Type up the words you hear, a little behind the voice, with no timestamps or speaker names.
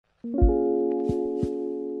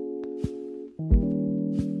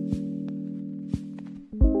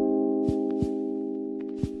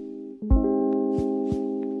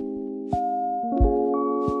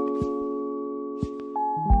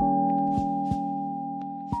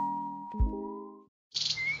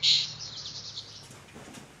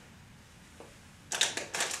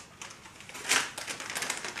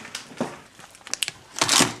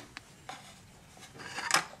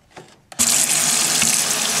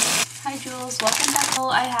Jules, welcome back. Oh,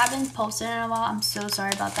 I haven't posted in a while, I'm so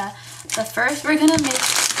sorry about that. But first we're gonna make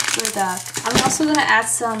sure that I'm also gonna add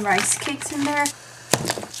some rice cakes in there.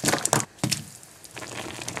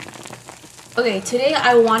 Okay, today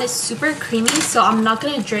I want it super creamy, so I'm not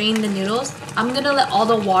gonna drain the noodles. I'm gonna let all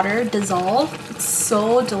the water dissolve. It's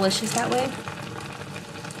so delicious that way.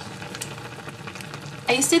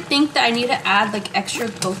 I used to think that I need to add like extra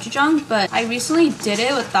gochujang, but I recently did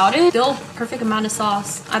it without it. Still perfect amount of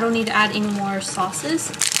sauce. I don't need to add any more sauces.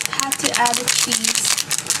 Have to add the cheese.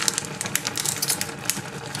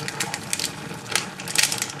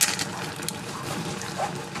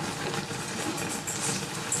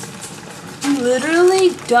 I'm literally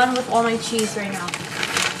done with all my cheese right now.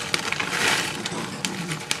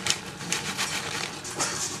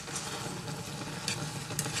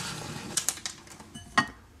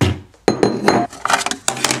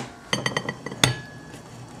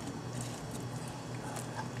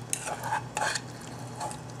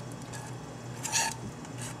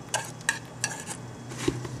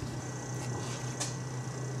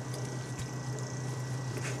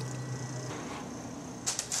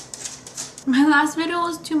 My last video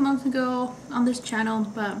was 2 months ago on this channel,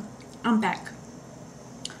 but I'm back.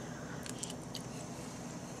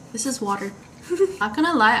 This is water. Not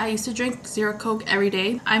gonna lie, I used to drink zero Coke every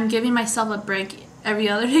day. I'm giving myself a break every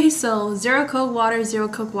other day, so zero Coke water, zero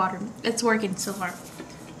Coke water. It's working so far.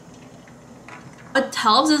 What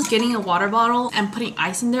helps is getting a water bottle and putting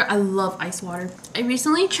ice in there. I love ice water. I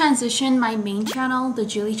recently transitioned my main channel, the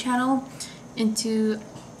Julie channel, into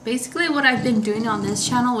basically what I've been doing on this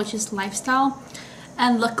channel, which is lifestyle.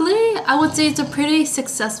 And luckily, I would say it's a pretty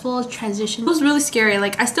successful transition. It was really scary.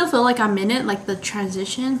 Like, I still feel like I'm in it, like the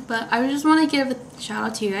transition. But I just want to give a shout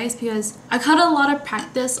out to you guys because I got a lot of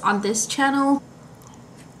practice on this channel.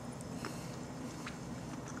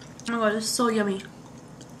 Oh my god, it's so yummy.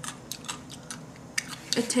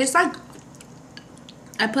 It tastes like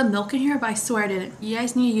I put milk in here, but I swear I didn't. You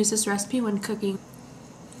guys need to use this recipe when cooking.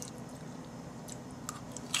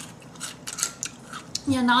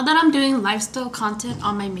 Yeah, now that I'm doing lifestyle content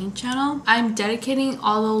on my main channel, I'm dedicating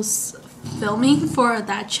all those filming for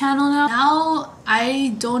that channel now. Now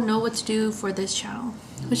I don't know what to do for this channel,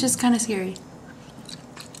 which is kind of scary.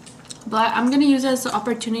 But I'm gonna use it as an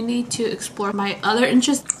opportunity to explore my other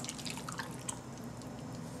interests.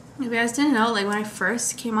 If you guys didn't know, like when I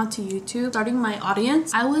first came onto YouTube, starting my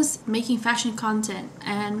audience, I was making fashion content,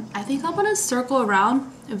 and I think I'm gonna circle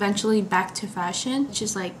around eventually back to fashion, which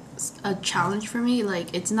is like a challenge for me.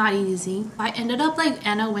 Like, it's not easy. If I ended up like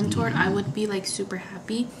Anna Wintour, I would be like super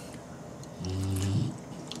happy.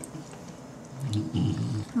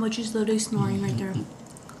 Which is literally snoring right there.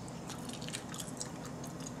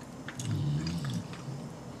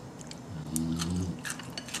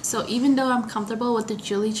 So even though I'm comfortable with the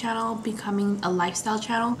Julie channel becoming a lifestyle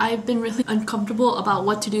channel, I've been really uncomfortable about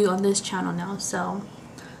what to do on this channel now. So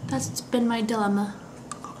that's been my dilemma.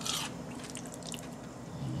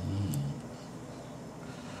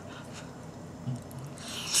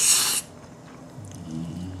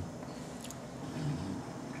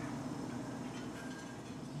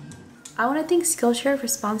 I want to thank Skillshare for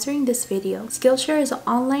sponsoring this video. Skillshare is an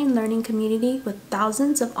online learning community with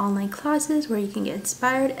thousands of online classes where you can get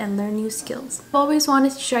inspired and learn new skills. I've always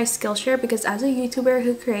wanted to try Skillshare because as a YouTuber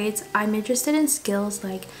who creates, I'm interested in skills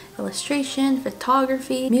like illustration,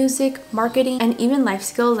 photography, music, marketing, and even life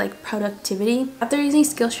skills like productivity. After using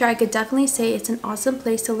Skillshare, I could definitely say it's an awesome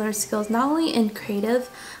place to learn skills not only in creative,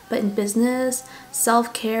 but in business,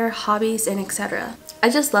 self-care, hobbies, and etc. I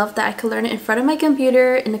just love that I could learn it in front of my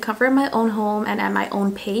computer, in the comfort of my own home, and at my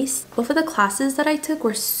own pace. Both of the classes that I took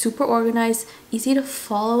were super organized, easy to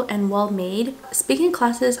follow, and well made. Speaking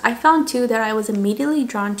classes, I found two that I was immediately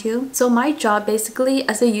drawn to. So my job basically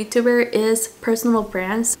as a YouTuber is personal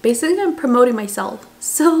brands. Basically, I'm promoting myself.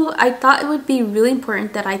 So I thought it would be really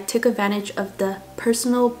important that I took advantage of the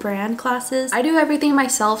personal brand classes. I do everything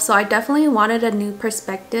myself, so I definitely wanted a new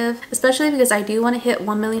perspective, especially because I do want to hit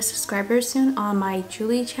 1 million subscribers soon on my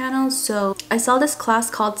Julie channel. So I saw this class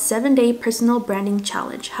called 7-Day Personal Branding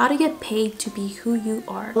Challenge, how to get paid to be who you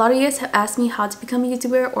are. A lot of you guys have asked me how to become a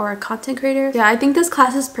YouTuber or a content creator. Yeah, I think this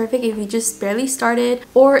class is perfect if you just barely started,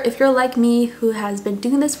 or if you're like me who has been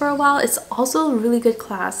doing this for a while. It's also a really good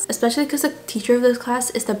class, especially because the teacher of this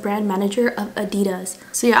class is the brand manager of Adidas.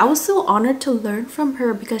 So yeah, I was so honored to learn from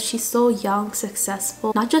her because she's so young,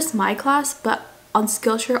 successful. Not just my class, but on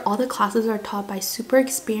Skillshare, all the classes are taught by super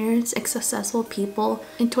experienced and successful people.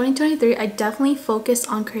 In 2023, I definitely focused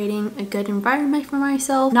on creating a good environment for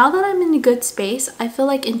myself. Now that I'm in a good space, I feel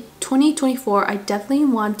like in 2024, I definitely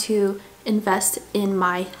want to invest in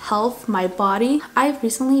my health, my body. I've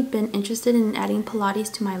recently been interested in adding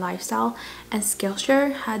Pilates to my lifestyle, and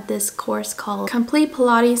Skillshare had this course called Complete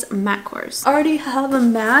Pilates Mat Course. I already have a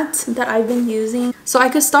mat that I've been using, so I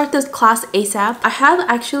could start this class ASAP. I have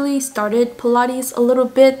actually started Pilates a little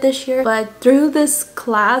bit this year, but through this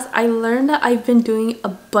class I learned that I've been doing a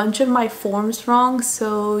bunch of my forms wrong.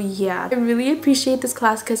 So yeah, I really appreciate this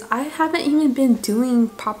class because I haven't even been doing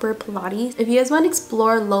proper Pilates. If you guys want to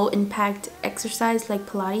explore low impact exercise like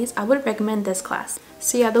Pilates, I would recommend this class.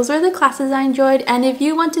 So yeah, those are the classes I enjoyed, and if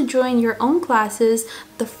you want to join your own classes,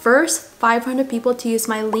 the first 500 people to use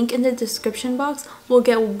my link in the description box will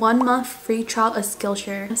get 1 month free trial of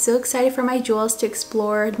Skillshare. I'm so excited for my jewels to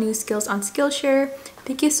explore new skills on Skillshare.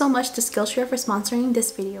 Thank you so much to Skillshare for sponsoring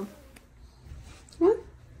this video.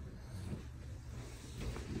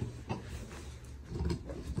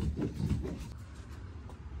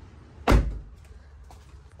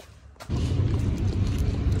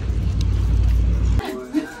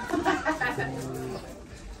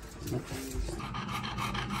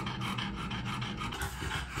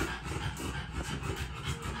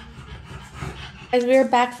 Guys, we are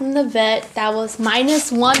back from the vet. That was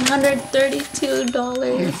minus $132.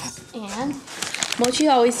 And Mochi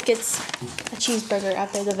always gets a cheeseburger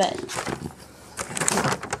after the vet.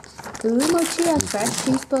 Ooh, Mochi, a fresh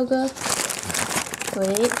cheeseburger.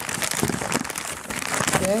 Wait.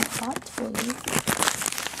 Very hot for you.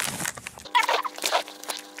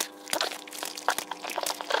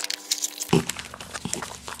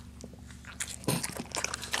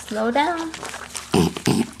 Slow down.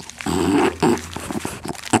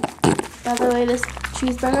 By the way, this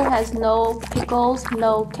cheeseburger has no pickles,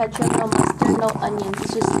 no ketchup, no mustard, no onions.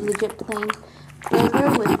 It's just legit plain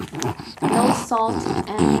burger with no salt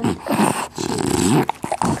and cheese.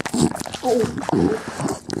 Oh,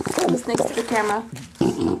 it's next to the camera.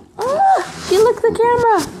 Ah, she looked at the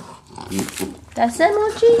camera. That's it,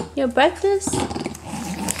 Mochi? Your breakfast?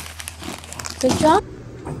 Good job.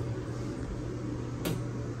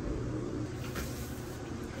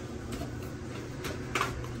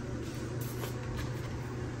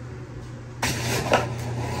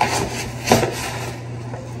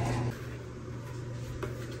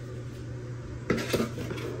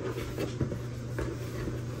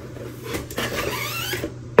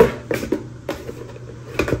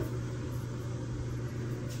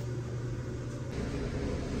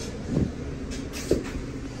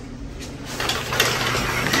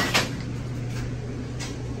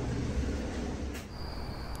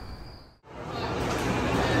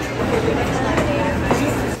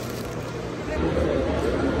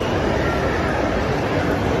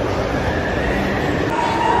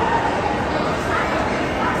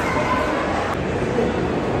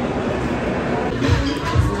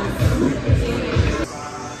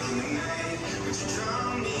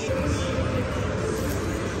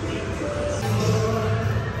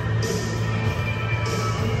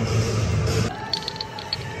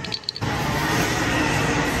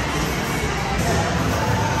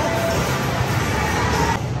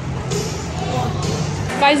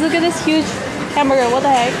 Guys, look at this huge hamburger. What the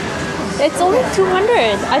heck? It's only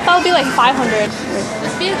 200. I thought it'd be like 500.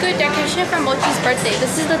 This would be a good decoration for Mochi's birthday.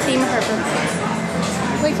 This is the theme of her birthday.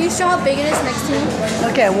 Wait, can you show how big it is next to me?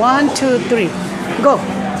 Okay, 1, 2, 3. Go.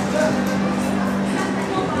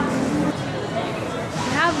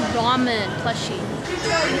 We have ramen plushie.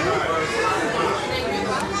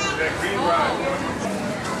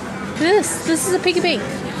 This is a piggy bank.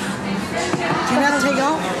 Can I take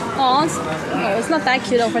off? Oh, it's not that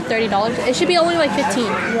cute though for $30. It should be only like 15.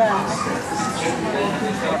 Yeah.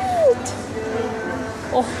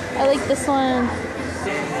 Oh, I like this one.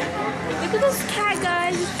 Look at this cat,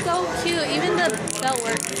 guys. It's so cute. Even the bell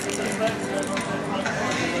works.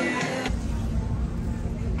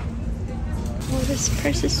 Oh, this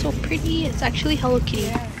purse is so pretty. It's actually Hello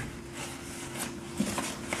Kitty.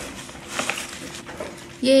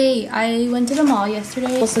 Yay, I went to the mall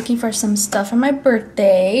yesterday. I was looking for some stuff for my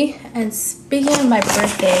birthday. And speaking of my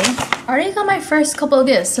birthday, I already got my first couple of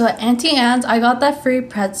gifts. So at Auntie Anne's, I got that free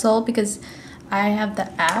pretzel because I have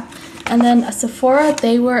the app. And then at Sephora,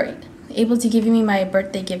 they were able to give me my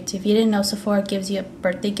birthday gift. If you didn't know, Sephora gives you a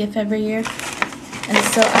birthday gift every year. And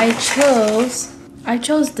so I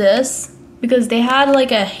chose this because they had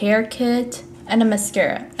like a hair kit and a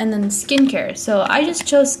mascara and then skincare. So I just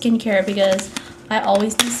chose skincare because I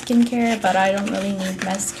always need skincare, but I don't really need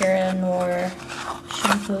mascara nor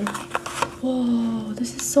shampoo. Whoa,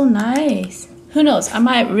 this is so nice. Who knows, I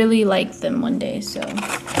might really like them one day, so.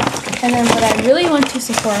 And then what I really went to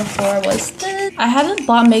Sephora for was this. I haven't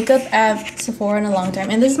bought makeup at Sephora in a long time,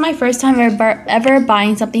 and this is my first time ever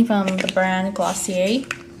buying something from the brand Glossier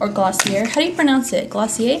or Glossier. How do you pronounce it?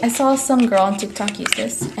 Glossier? I saw some girl on TikTok use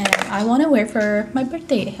this, and I want to wear it for my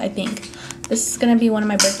birthday, I think. This is gonna be one of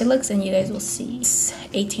my birthday looks, and you guys will see. It's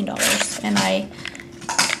 $18, and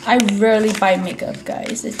I rarely buy makeup,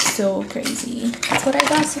 guys. It's so crazy. That's what I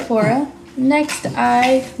got at Sephora. Next,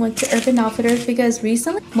 I went to Urban Outfitters because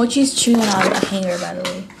recently Mochi's chewing on a hanger, by the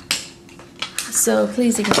way. So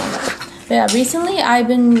please ignore that. But yeah, recently I've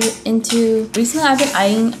been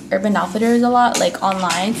eyeing Urban Outfitters a lot, like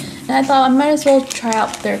online, and I thought I might as well try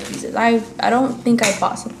out their pieces. I don't think I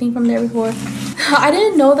bought something from there before. I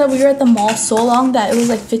didn't know that we were at the mall so long that it was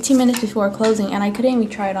like 15 minutes before closing, and I couldn't even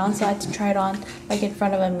try it on, so I had to try it on like in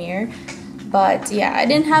front of a mirror. But yeah, I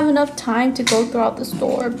didn't have enough time to go throughout the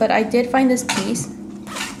store, but I did find this piece.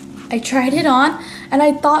 I tried it on, and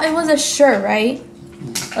I thought it was a shirt, right?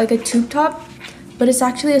 Like a tube top, but it's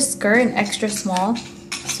actually a skirt and extra small.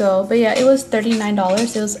 So, but yeah, it was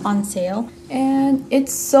 $39. It was on sale, and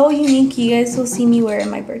it's so unique. You guys will see me wear it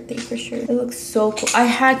on my birthday for sure. It looks so cool. I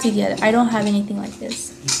had to get it. I don't have anything like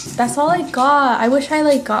this. That's all I got. I wish I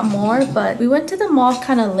like got more, but we went to the mall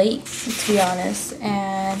kind of late, to be honest,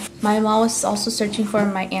 and my mom was also searching for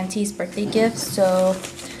my auntie's birthday gift. So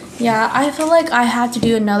yeah, I feel like I had to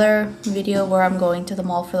do another video where I'm going to the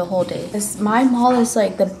mall for the whole day. This, my mall is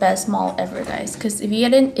like the best mall ever, guys. Because if you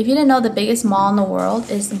didn't know, the biggest mall in the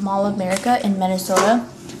world is the Mall of America in Minnesota.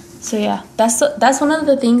 So yeah, that's one of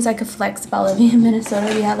the things I could flex about living in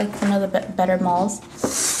Minnesota. We have like one of the better malls.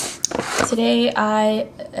 Today I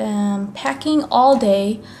am packing all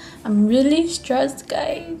day. I'm really stressed,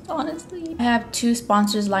 guys, honestly. I have 2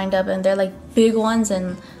 sponsors lined up, and they're like big ones,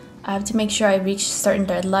 and I have to make sure I reach certain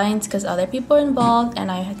deadlines because other people are involved,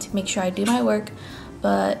 and I have to make sure I do my work.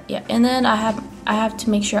 But yeah, and then I have to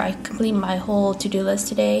make sure I complete my whole to-do list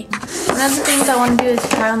today. One of the things I want to do is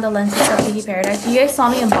try on the lenses of Picky Paradise. You guys saw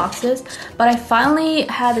me unbox this, but I finally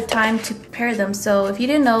had the time to pair them. So if you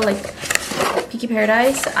didn't know, like Picky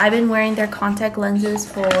Paradise, I've been wearing their contact lenses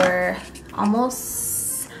for almost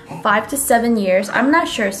 5 to 7 years. I'm not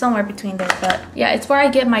sure, somewhere between there, but yeah, it's where I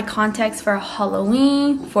get my contacts for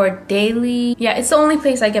Halloween, for daily. Yeah, it's the only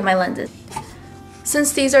place I get my lenses.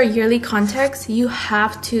 Since these are yearly contacts, you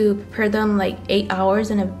have to pair them like 8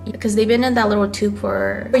 hours because they've been in that little tube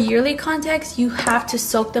for yearly contacts. You have to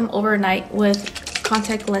soak them overnight with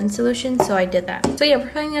contact lens solution, so I did that. So yeah, we're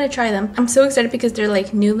probably gonna try them. I'm so excited because they're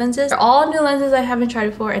like new lenses. They're all new lenses I haven't tried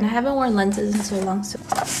before, and I haven't worn lenses in so long. So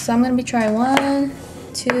I'm gonna be trying 1,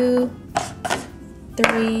 2,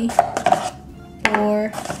 3,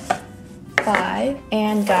 4, 5,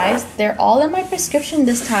 and guys, they're all in my prescription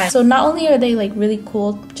this time. So not only are they like really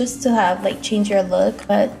cool just to have like change your look,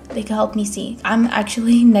 but they can help me see. I'm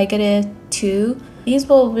actually -2. These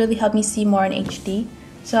will really help me see more in HD.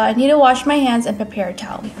 So I need to wash my hands and prepare a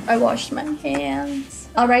towel. I washed my hands.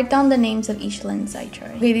 I'll write down the names of each lens I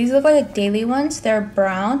try. Okay, these look like daily ones. They're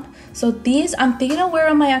brown. So these I'm thinking of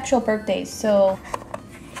wearing on my actual birthday. So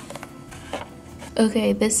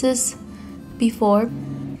okay, this is before.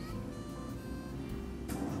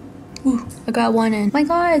 Ooh, I got one in. Oh my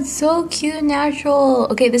god, it's so cute and natural.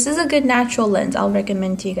 Okay, this is a good natural lens I'll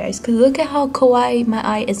recommend to you guys, because look at how kawaii my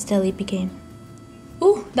eye instantly became.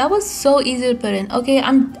 Ooh, that was so easy to put in. Okay,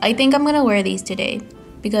 I think I'm gonna wear these today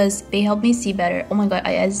because they help me see better. Oh my god,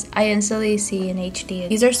 I instantly see in HD.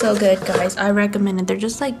 These are so good, guys. I recommend it. They're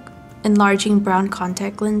just like enlarging brown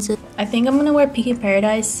contact lenses. I think I'm gonna wear Picky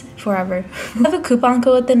Paradise forever. I have a coupon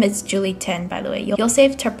code with them. It's Julie10, by the way. You'll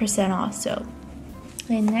save 10% off. So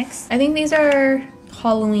okay, next, I think these are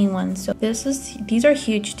Halloween ones. So these are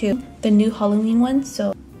huge too. The new Halloween ones.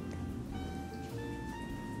 So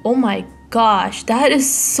oh my gosh, that is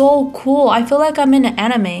so cool. I feel like I'm in an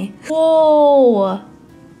anime. Whoa.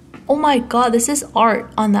 Oh my god, this is art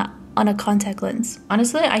on a contact lens.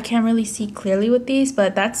 Honestly, I can't really see clearly with these,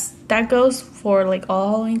 but that goes for like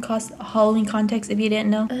all Halloween contacts if you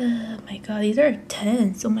didn't know. Oh my god, these are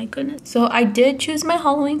intense. Oh my goodness. So I did choose my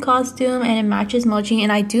Halloween costume, and it matches Mochi,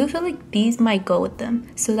 and I do feel like these might go with them.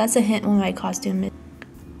 So that's a hint what my costume is.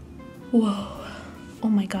 Whoa. Oh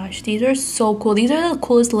my gosh, these are so cool. These are the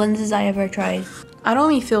coolest lenses I ever tried. I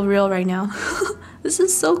don't even feel real right now. This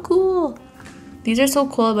is so cool. These are so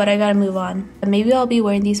cool, but I gotta move on. Maybe I'll be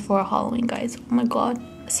wearing these for Halloween, guys. Oh my god.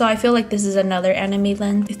 So I feel like this is another anime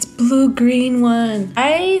lens. It's blue-green one.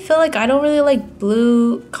 I feel like I don't really like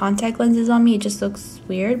blue contact lenses on me. It just looks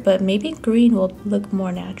weird, but maybe green will look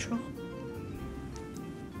more natural.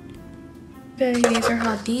 Okay, these are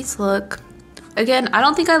how these look. Again, I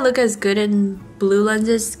don't think I look as good in blue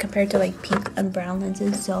lenses compared to like pink and brown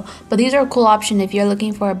lenses. So, but these are a cool option if you're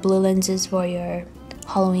looking for blue lenses for your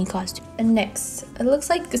Halloween costume. And next, it looks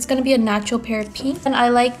like it's gonna be a natural pair of pink, and I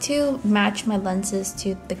like to match my lenses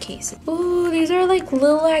to the cases. Ooh, these are like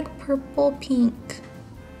lilac purple pink.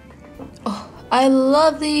 Oh, I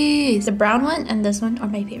love these. The brown one and this one are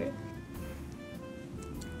my favorite.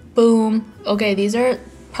 Boom. Okay, these are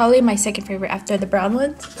probably my second favorite after the brown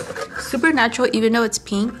ones. Super natural even though it's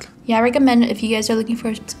pink. Yeah, I recommend if you guys are looking for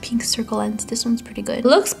a pink circle lens, this one's pretty good. It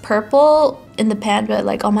looks purple in the pan, but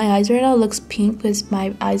like on my eyes right now, it looks pink because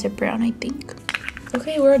my eyes are brown, I think.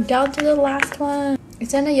 Okay, we're down to the last one.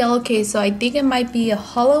 It's in a yellow case, so I think it might be a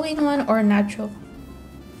Halloween one or a natural.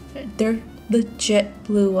 They're legit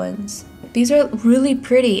blue ones. These are really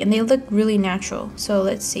pretty and they look really natural. So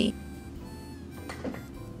let's see.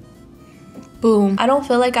 Boom. I don't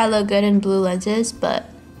feel like I look good in blue lenses, but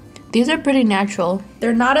these are pretty natural.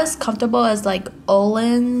 They're not as comfortable as like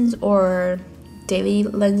Olens or daily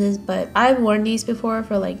lenses, but I've worn these before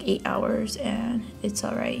for like 8 hours and it's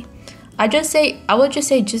alright. I would just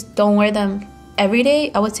say just don't wear them every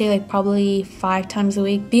day. I would say like probably 5 times a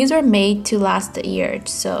week. These are made to last a year,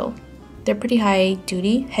 so they're pretty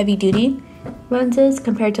heavy duty lenses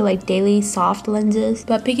compared to like daily soft lenses.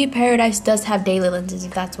 But Pinky Paradise does have daily lenses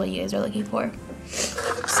if that's what you guys are looking for.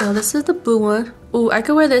 So this is the blue one. Ooh, I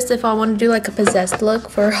could wear this if I want to do like a possessed look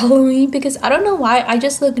for Halloween, because I don't know why, I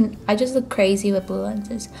just look crazy with blue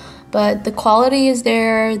lenses. But the quality is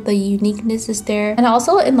there, the uniqueness is there, and I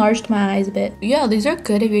also enlarged my eyes a bit. Yeah, these are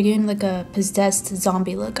good if you're doing like a possessed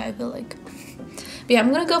zombie look, I feel like. But yeah,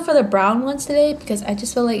 I'm gonna go for the brown ones today because I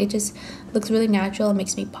just feel like it just looks really natural and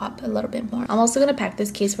makes me pop a little bit more. I'm also gonna pack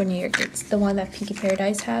this case for New York. It's the one that Pinky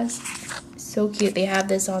Paradise has. So cute. They have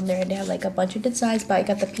this on there and they have like a bunch of designs, but I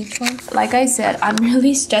got the peach one. Like I said, I'm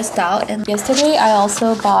really stressed out, and yesterday I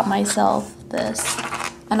also bought myself this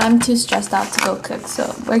and I'm too stressed out to go cook,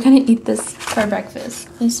 so we're gonna eat this for breakfast.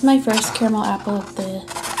 This is my first caramel apple of the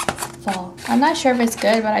fall. I'm not sure if it's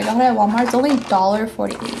good, but I got it at Walmart. It's only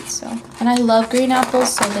 $1.48, so. And I love green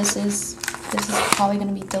apples, so this is probably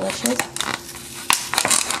gonna be delicious.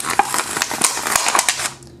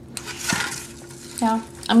 Yeah,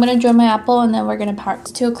 I'm gonna enjoy my apple and then we're gonna park.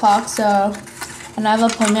 It's 2 o'clock, so, and I have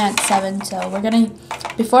an appointment at 7, so we're gonna,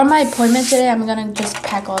 before my appointment today, I'm gonna just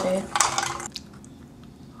pack all day.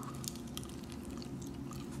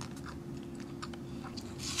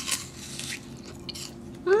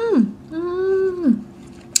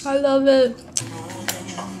 I love it.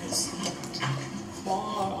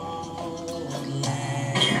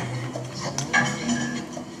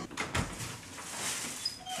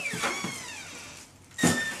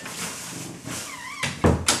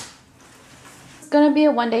 It's gonna be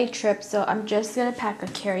a one-day trip, so I'm just gonna pack a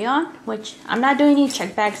carry-on, which I'm not doing any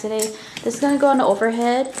check bags today. This is gonna go on the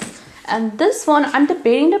overhead. And this one, I'm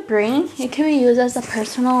debating to bring. It can be used as a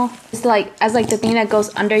personal, it's like as like the thing that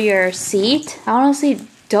goes under your seat. I honestly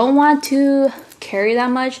don't want to carry that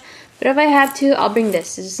much, but if I have to, I'll bring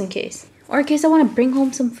this just in case. Or in case I want to bring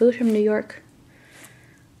home some food from New York.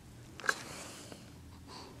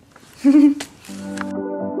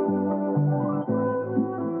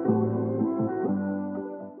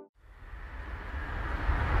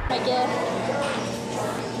 My gift.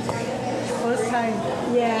 First time.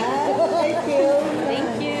 Yeah. Thank you. Thank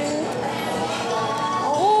you.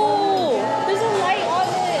 Oh, there's a light on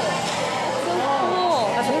it. So cool.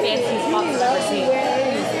 That's a fancy box I've ever seen.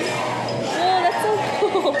 Oh, that's so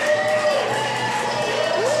cool.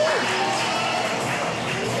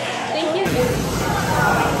 Thank you.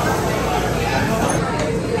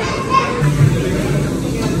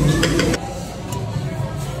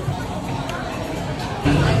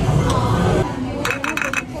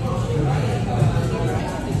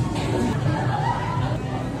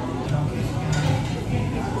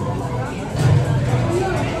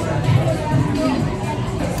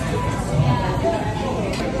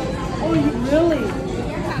 Really?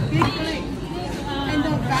 Big plate. And the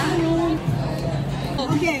bathroom.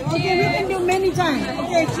 Okay, we can do many times.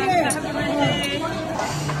 Okay, cheers.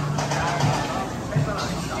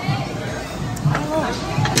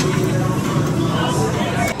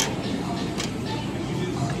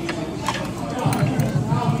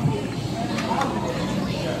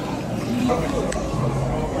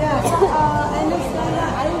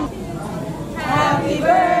 Happy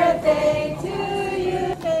birthday to you.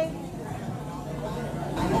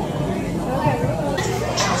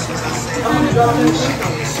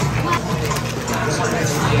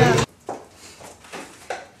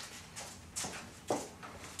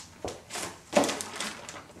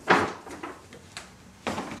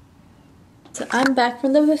 So I'm back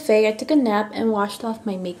from the buffet. I took a nap and washed off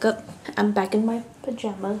my makeup. I'm back in my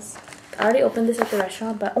pajamas. I already opened this at the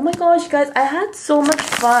restaurant, but oh my gosh, guys, I had so much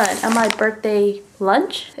fun at my birthday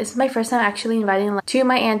lunch. This is my first time actually inviting like, 2 of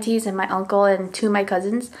my aunties and my uncle and 2 of my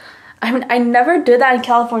cousins. I mean, I never did that in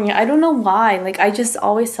California. I don't know why. Like, I just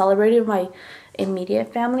always celebrated my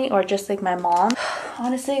immediate family or just like my mom.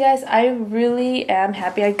 Honestly, guys, I really am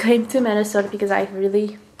happy I came to Minnesota because I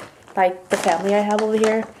really like the family I have over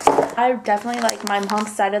here. I definitely like my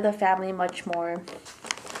mom's side of the family much more.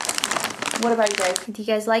 What about you guys? Do you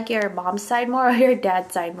guys like your mom's side more or your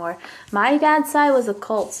dad's side more? My dad's side was a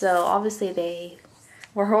cult, so obviously they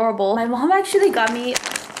were horrible. My mom actually got me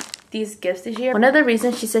these gifts this year. One of the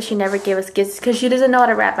reasons she says she never gave us gifts is because she doesn't know how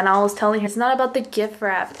to wrap, and I was telling her it's not about the gift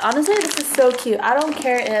wrap. Honestly, this is so cute. I don't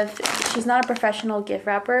care if she's not a professional gift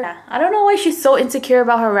wrapper. Yeah, I don't know why she's so insecure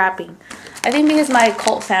about her wrapping. I think because my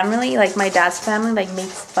cult family, like my dad's family, like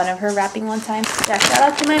makes fun of her wrapping one time. Yeah, shout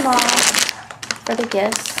out to my mom for the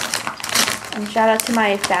gifts. And shout out to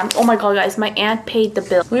my family. Oh my god, guys, my aunt paid the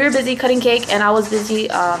bill. We were busy cutting cake and I was busy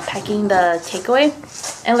packing the takeaway.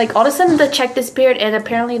 And like all of a sudden the check disappeared and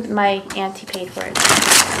apparently my auntie paid for it.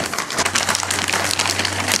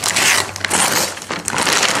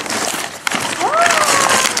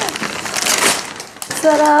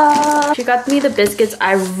 Ta-da! She got me the biscuits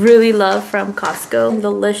I really love from Costco.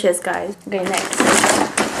 Delicious, guys. Okay, next.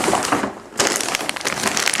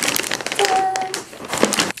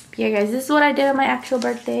 Yeah, guys, this is what I did on my actual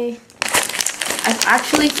birthday. I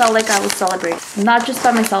actually felt like I was celebrating. Not just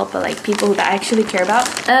by myself, but like people that I actually care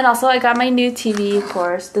about. And also I got my new TV, of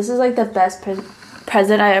course. This is like the best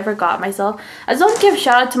present I ever got myself. I just want to give a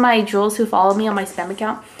shout out to my Jules who follow me on my spam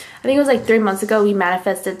account. I think it was like 3 months ago we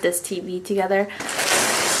manifested this TV together.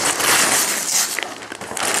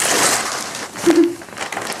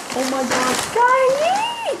 Oh my gosh,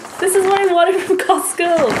 guys! This is what I wanted from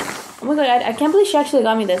Costco. Oh my god, I can't believe she actually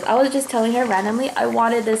got me this. I was just telling her randomly I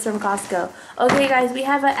wanted this from Costco. Okay guys, we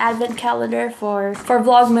have an advent calendar for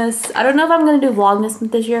Vlogmas. I don't know if I'm going to do Vlogmas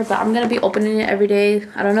this year, but I'm going to be opening it every day.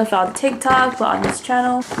 I don't know if on TikTok, but on this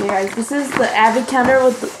channel. Okay guys, this is the advent calendar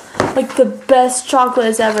with like the best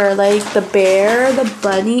chocolates ever. Like the bear, the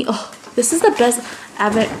bunny. Oh, this is the best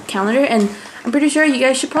advent calendar, and I'm pretty sure you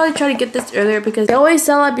guys should probably try to get this earlier because they always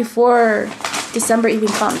sell it before December even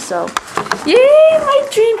comes. So yay, my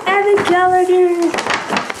dream advent calendar.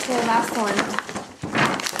 Okay, last one.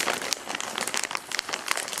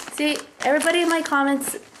 See, everybody in my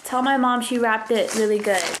comments tell my mom she wrapped it really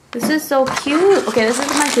good. This is so cute. Okay, this is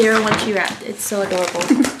my favorite one she wrapped. It's so adorable.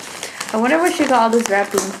 I wonder where she got all this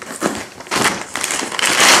wrapping.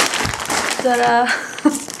 Ta-da.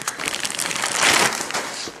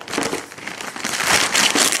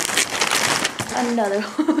 Another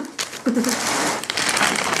one.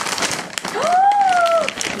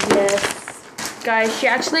 Yes. Guys, she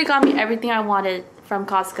actually got me everything I wanted from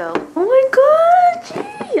Costco. Oh my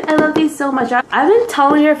god! Gee, I love these so much. I've been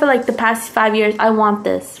telling her for like the past 5 years I want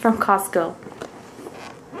this from Costco.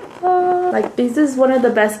 Like, this is one of the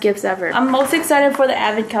best gifts ever. I'm most excited for the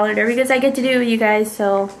advent calendar because I get to do it with you guys.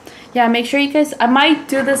 So yeah, make sure you guys, I might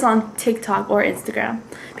do this on TikTok or Instagram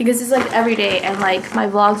because it's like every day and like my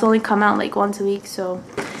vlogs only come out like once a week. So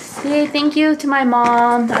yay, thank you to my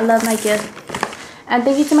mom. I love my gift. And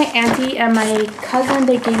thank you to my auntie and my cousin.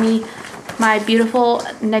 They gave me my beautiful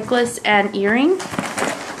necklace and earring.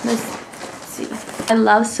 Let's see. I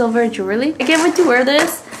love silver jewelry. I can't wait to wear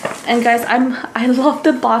this. And guys, I love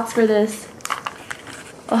the box for this.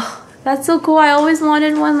 Oh, that's so cool. I always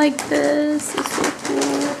wanted one like this. It's so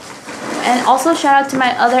cool. And also shout out to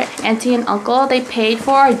my other auntie and uncle. They paid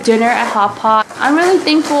for our dinner at Hot Pot. I'm really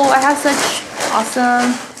thankful. I have such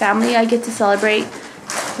awesome family I get to celebrate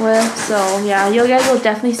with. So yeah, you guys will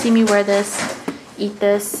definitely see me wear this, eat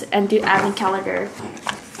this, and do advent calendar.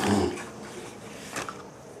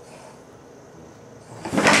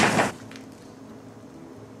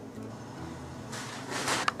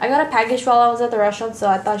 I got a package while I was at the restaurant, so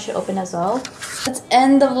I thought I should open as well. Let's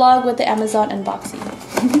end the vlog with the Amazon unboxing.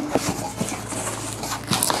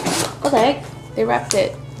 What the heck? They wrapped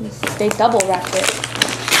it. They double wrapped it.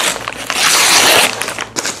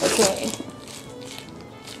 Okay.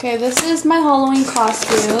 Okay, this is my Halloween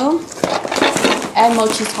costume. And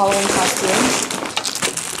Mochi's Halloween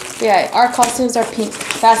costume. Yeah, our costumes are pink.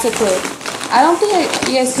 That's it, too. I don't think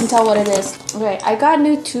you guys can tell what it is. Okay, I got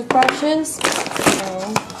new toothbrushes.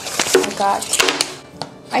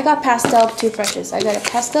 I got pastel toothbrushes. I got a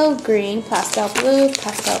pastel green, pastel blue,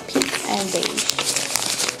 pastel pink, and beige.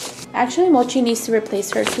 Actually, Mochi needs to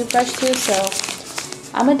replace her toothbrush too, so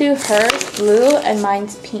I'm gonna do hers blue and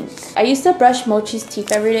mine's pink. I used to brush Mochi's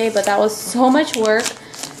teeth every day, but that was so much work,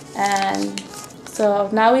 and so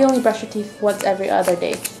now we only brush her teeth once every other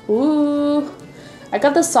day. Ooh, I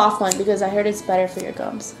got the soft one because I heard it's better for your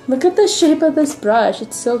gums. Look at the shape of this brush,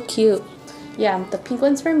 it's so cute. Yeah, the pink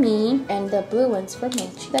one's for me and the blue one's for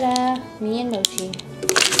Mochi. Ta-da! Me and Mochi.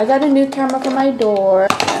 I got a new camera for my door.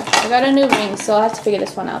 I got a new ring, so I have to figure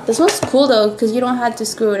this one out. This one's cool though, because you don't have to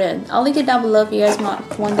screw it in. I'll link it down below if you guys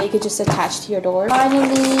want one that you could just attach to your door.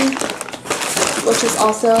 Finally, which is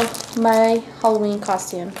also my Halloween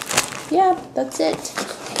costume. Yeah, that's it.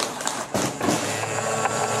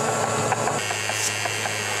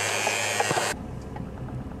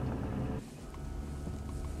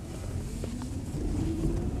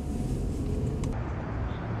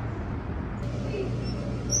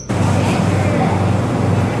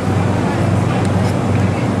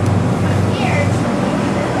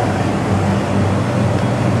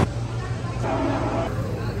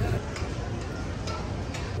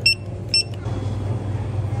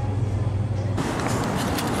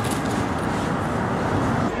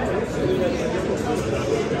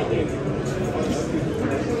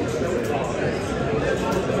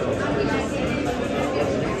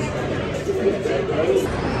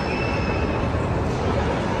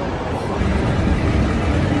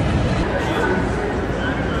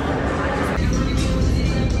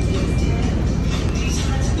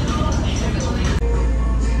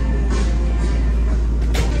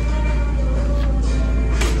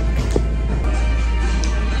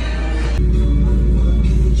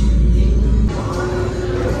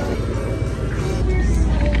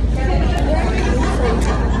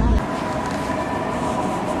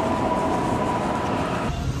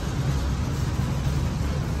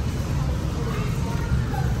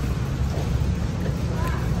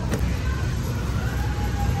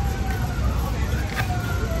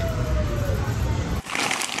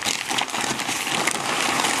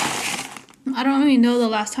 I don't really know the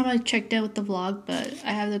last time I checked in with the vlog, but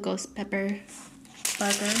I have the ghost pepper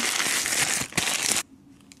burger.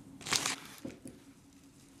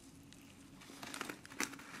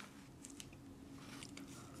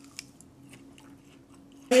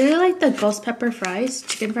 I really like the ghost pepper fries,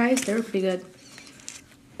 chicken fries. They were pretty good.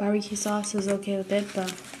 Barbecue sauce is okay with it,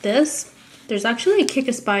 but this, there's actually a kick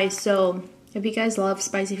of spice, so if you guys love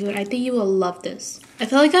spicy food, I think you will love this. I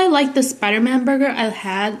feel like I like the Spider-Man burger I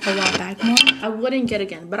had a while back more. I wouldn't get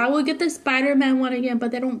again, but I will get the Spider-Man one again,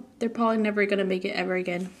 but they're probably never gonna make it ever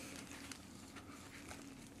again.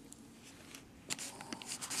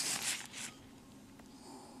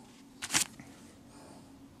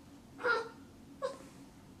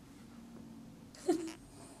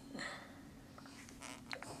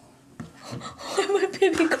 Why my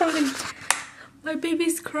baby crying? My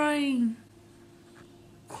baby's crying.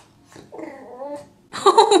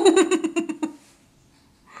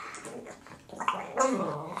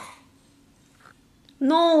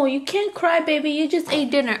 No, you can't cry, baby. You just ate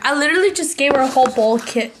dinner. I literally just gave her a whole bowl of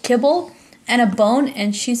kibble and a bone,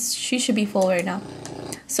 and she should be full right now.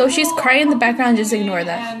 So she's crying in the background. Just ignore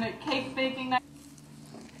that. And cake baking.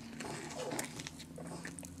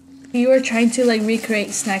 You were trying to like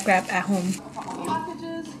recreate snack wrap at home.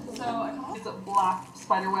 Packages. So it's a black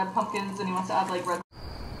spiderweb pumpkins, and he wants to add like red.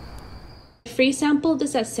 Free sampled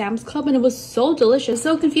this at Sam's Club and it was so delicious.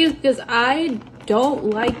 So confused because I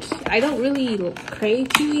don't really crave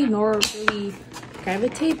kiwi nor really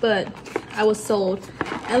gravitate, but I was sold.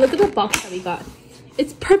 And look at the box that we got.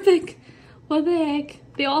 It's perfect. What the heck?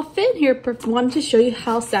 They all fit here perfect. Wanted to show you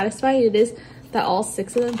how satisfying it is that all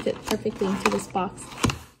 6 of them fit perfectly into this box.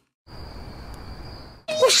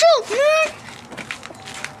 What's up, man?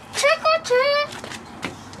 Trick or treat.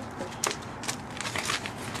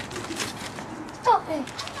 Stop it.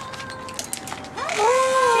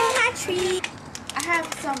 Oh, trick or treat. I have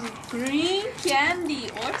some green candy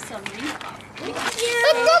or some green pop. Thank you.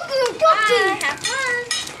 Bye, have fun.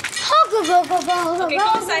 Okay, go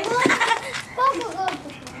inside.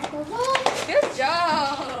 Good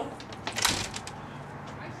job.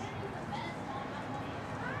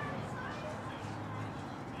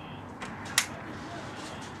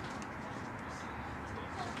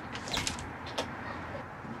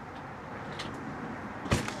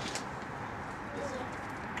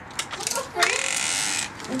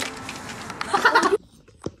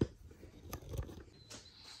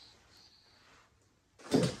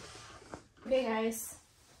 Okay guys,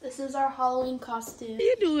 this is our Halloween costume. What are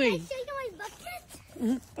you doing?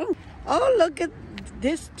 Oh, look at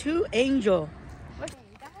this 2 angel.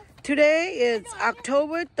 Today is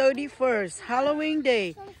October 31st, Halloween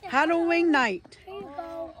day, Halloween night.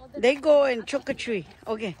 They go and trick or treat.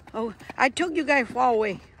 Okay. Oh, I took you guys far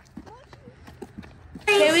away.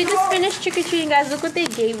 Okay, we just finished trick-or-treating, guys. Look what they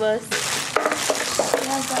gave us.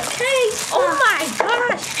 Hey! Oh my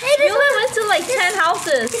gosh! We only went to like 10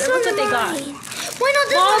 houses. And look what they got. Why not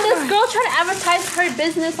this Mom, one? this girl tried to advertise her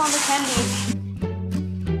business on the candy.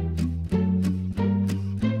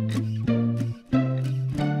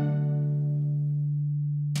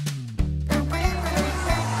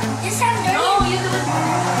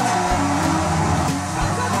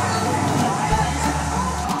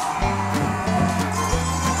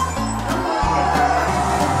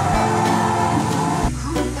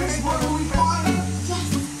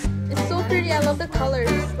 I love the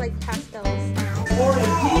colors, like pastels.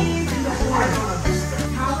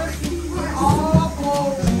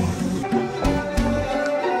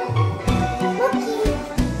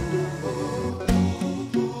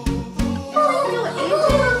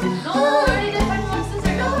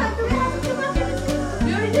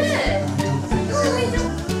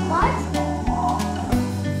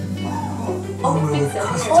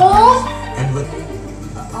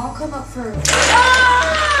 I'll come up first.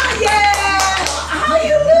 Ah, yeah! How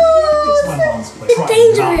you lose? It's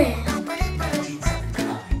dangerous.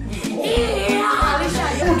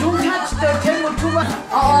 Oh, don't touch the table too much.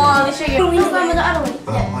 Oh, Alicia, you're We need to go the other way.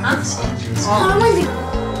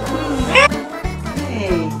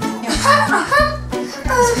 Hey. This is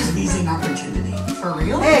an easy opportunity. For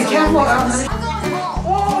real? Hey, careful.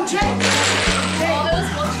 Oh, check.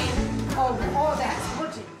 Oh, that's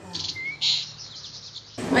mochi.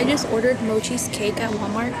 I just ordered Mochi's cake at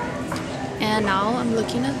Walmart. And now I'm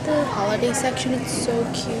looking at the holiday section. It's so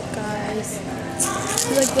cute, guys.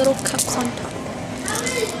 There's like little cups on top.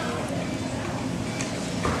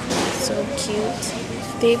 So cute.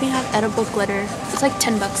 They even have edible glitter. It's like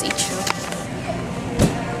 10 bucks each.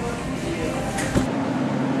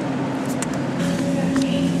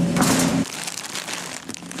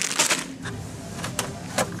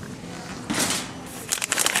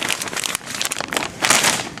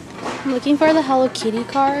 I'm looking for the Hello Kitty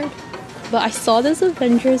card. But I saw this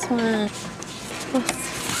Avengers one. Oh,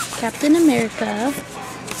 Captain America,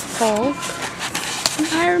 Hulk, and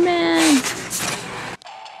Iron Man.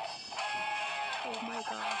 Oh my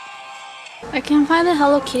god. I can't find the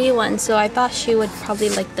Hello Kitty one, so I thought she would probably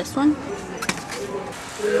like this one.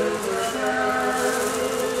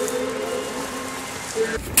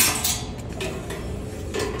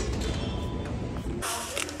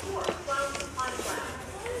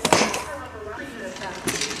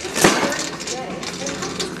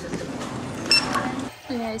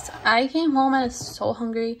 Guys, I came home and I was so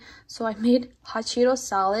hungry, so I made hot Cheeto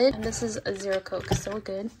salad, and this is a zero Coke. So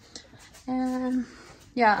good. And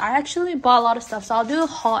yeah, I actually bought a lot of stuff, so I'll do a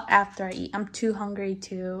haul after I eat. I'm too hungry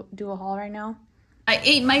to do a haul right now. I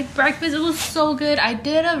ate my breakfast. It was so good. I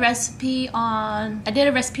did a recipe on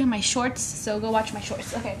my shorts, so go watch my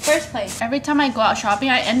shorts. Okay, first place. Every time I go out shopping,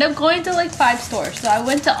 I end up going to like 5 stores. So I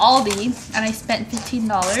went to Aldi and I spent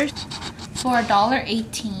 $15 for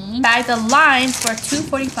 $1.18. Bag of limes for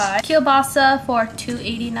 $2.45. Kielbasa for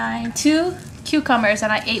 $2.89. 2 cucumbers,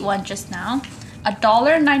 and I ate one just now.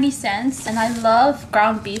 $1.90, and I love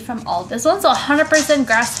ground beef from Aldi. This one's 100%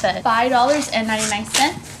 grass-fed.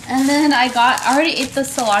 $5.99. And then I already ate the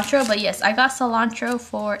cilantro, but yes, I got cilantro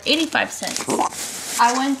for 85 cents.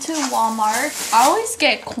 I went to Walmart. I always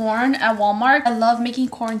get corn at Walmart. I love making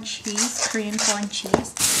corn cheese, Korean corn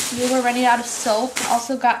cheese. We were running out of soap.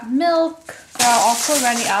 Also got milk. We're also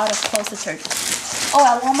running out of clothes detergent. Oh,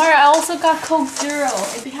 at Walmart, I also got Coke Zero.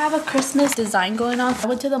 If you have a Christmas design going on, I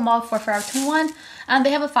went to the mall for Forever 21, and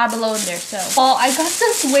they have a Five Below in there, so. Well, I got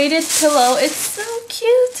this weighted pillow. It's so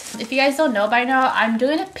cute. If you guys don't know by now, I'm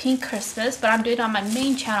doing a pink Christmas, but I'm doing it on my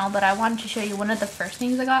main channel, but I wanted to show you one of the first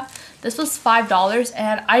things I got. This was $5,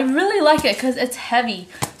 and I really like it because it's heavy,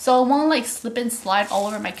 so it won't like slip and slide all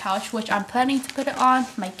over my couch, which I'm planning to put it on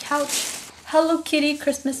my couch. Hello Kitty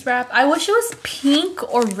Christmas wrap. I wish it was pink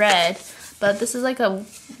or red, but this is like a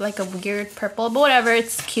weird purple, but whatever,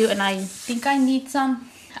 it's cute, and I think I need some.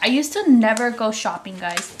 I used to never go shopping,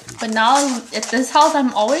 guys, but now at this house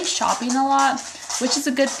I'm always shopping a lot, which is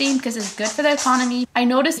a good thing because it's good for the economy. I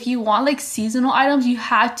noticed if you want like seasonal items, you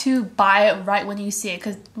have to buy it right when you see it,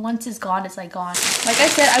 because once it's gone, it's like gone. Like I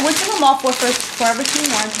said, I went to the mall for Forever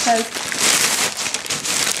 21 because,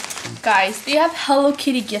 guys, they have Hello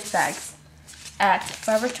Kitty gift bags at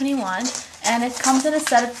Forever 21, and it comes in a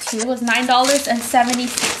set of 2. It was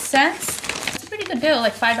 $9.76. It's a pretty good deal,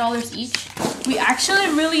 like $5 each. We actually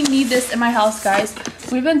really need this in my house, guys.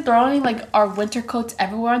 We've been throwing like our winter coats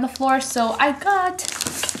everywhere on the floor, so I got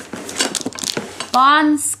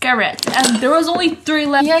Bon Scarlet, and there was only 3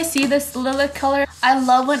 left. You guys see this lilac color? I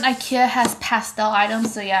love when IKEA has pastel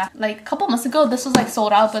items. So yeah, like a couple months ago this was like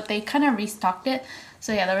sold out, but they kind of restocked it.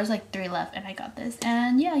 So yeah, there was like 3 left and I got this.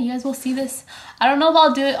 And yeah, you guys will see this. I don't know if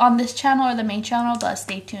I'll do it on this channel or the main channel, but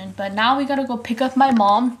stay tuned. But now we gotta go pick up my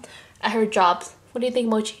mom at her jobs. What do you think,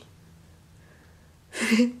 Mochi?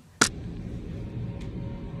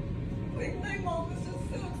 My mom was just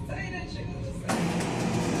so excited. She was just like,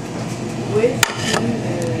 With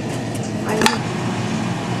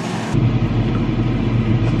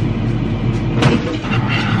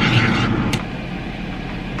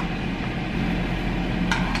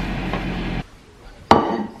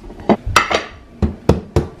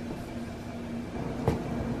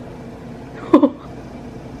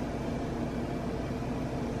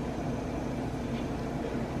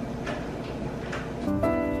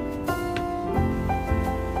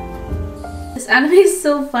This anime is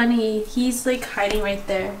so funny. He's like hiding right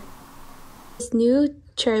there. This new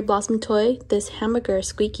cherry blossom toy, this hamburger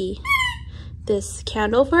Squeaky, this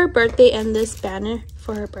candle for her birthday, and this banner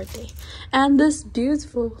for her birthday, and this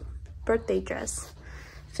beautiful birthday dress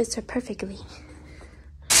fits her perfectly.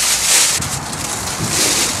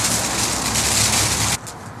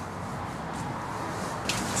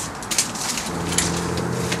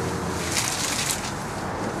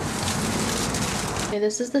 Okay,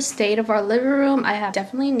 this is the state of our living room. I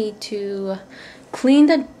definitely need to clean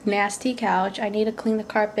the nasty couch. I need to clean the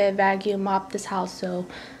carpet, vacuum, mop this house. So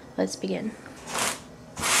let's begin.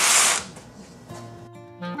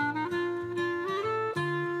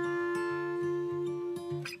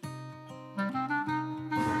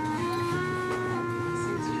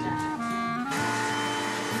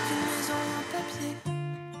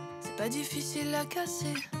 C'est pas difficile à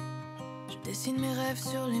casser. Je dessine mes rêves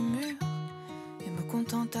sur les murs et me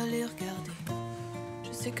contente à les regarder.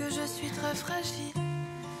 Je sais que je suis très fragile.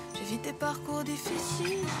 J'évite des parcours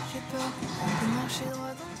difficiles. J'ai peur de marcher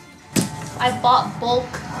droit dans. I bought bulk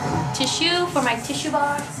tissue for my tissue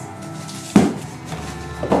box.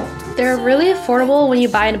 They're really affordable when you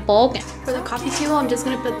buy in bulk. For the coffee table, I'm just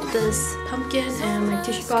gonna put this pumpkin and my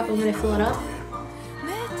tissue box. I'm gonna fill it up.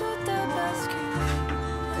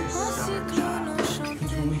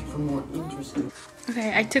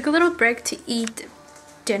 Okay, I took a little break to eat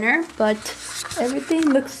dinner, but everything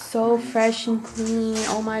looks so fresh and clean.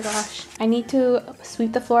 Oh my gosh. I need to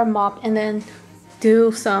sweep the floor, mop, and then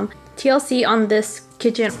do some TLC on this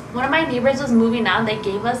kitchen. One of my neighbors was moving out. They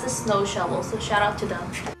gave us a snow shovel, so shout out to them.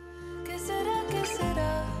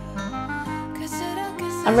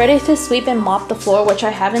 I'm ready to sweep and mop the floor, which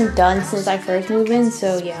I haven't done since I first moved in,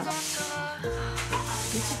 so yeah.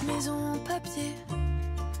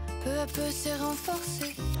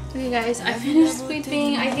 Okay guys, I finished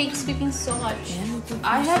sweeping. I hate sweeping so much.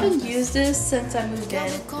 I haven't used this since I moved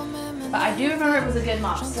in, but I do remember it was a good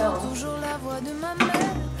mop, so.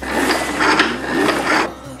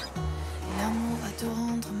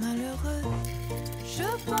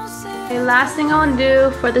 The last thing I want to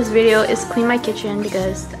do for this video is clean my kitchen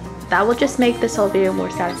because that will just make this whole video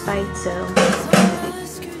more satisfied, so.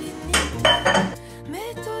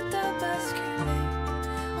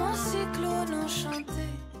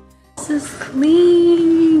 This is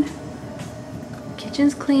clean.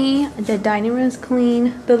 Kitchen's clean. The dining room's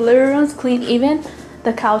clean. The living room's clean. Even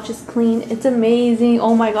the couch is clean. It's amazing.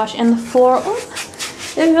 Oh my gosh. And the floor. Oh,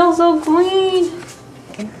 it feels so clean.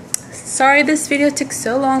 Sorry this video took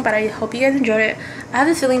so long, but I hope you guys enjoyed it. I have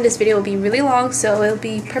a feeling this video will be really long, so it'll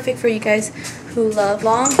be perfect for you guys who love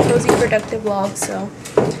long, cozy, productive vlogs. So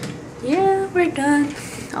yeah, we're done.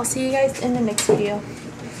 I'll see you guys in the next video.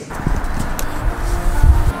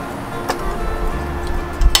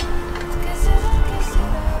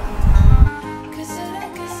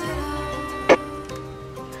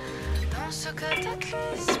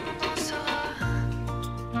 Cataclysme, on sera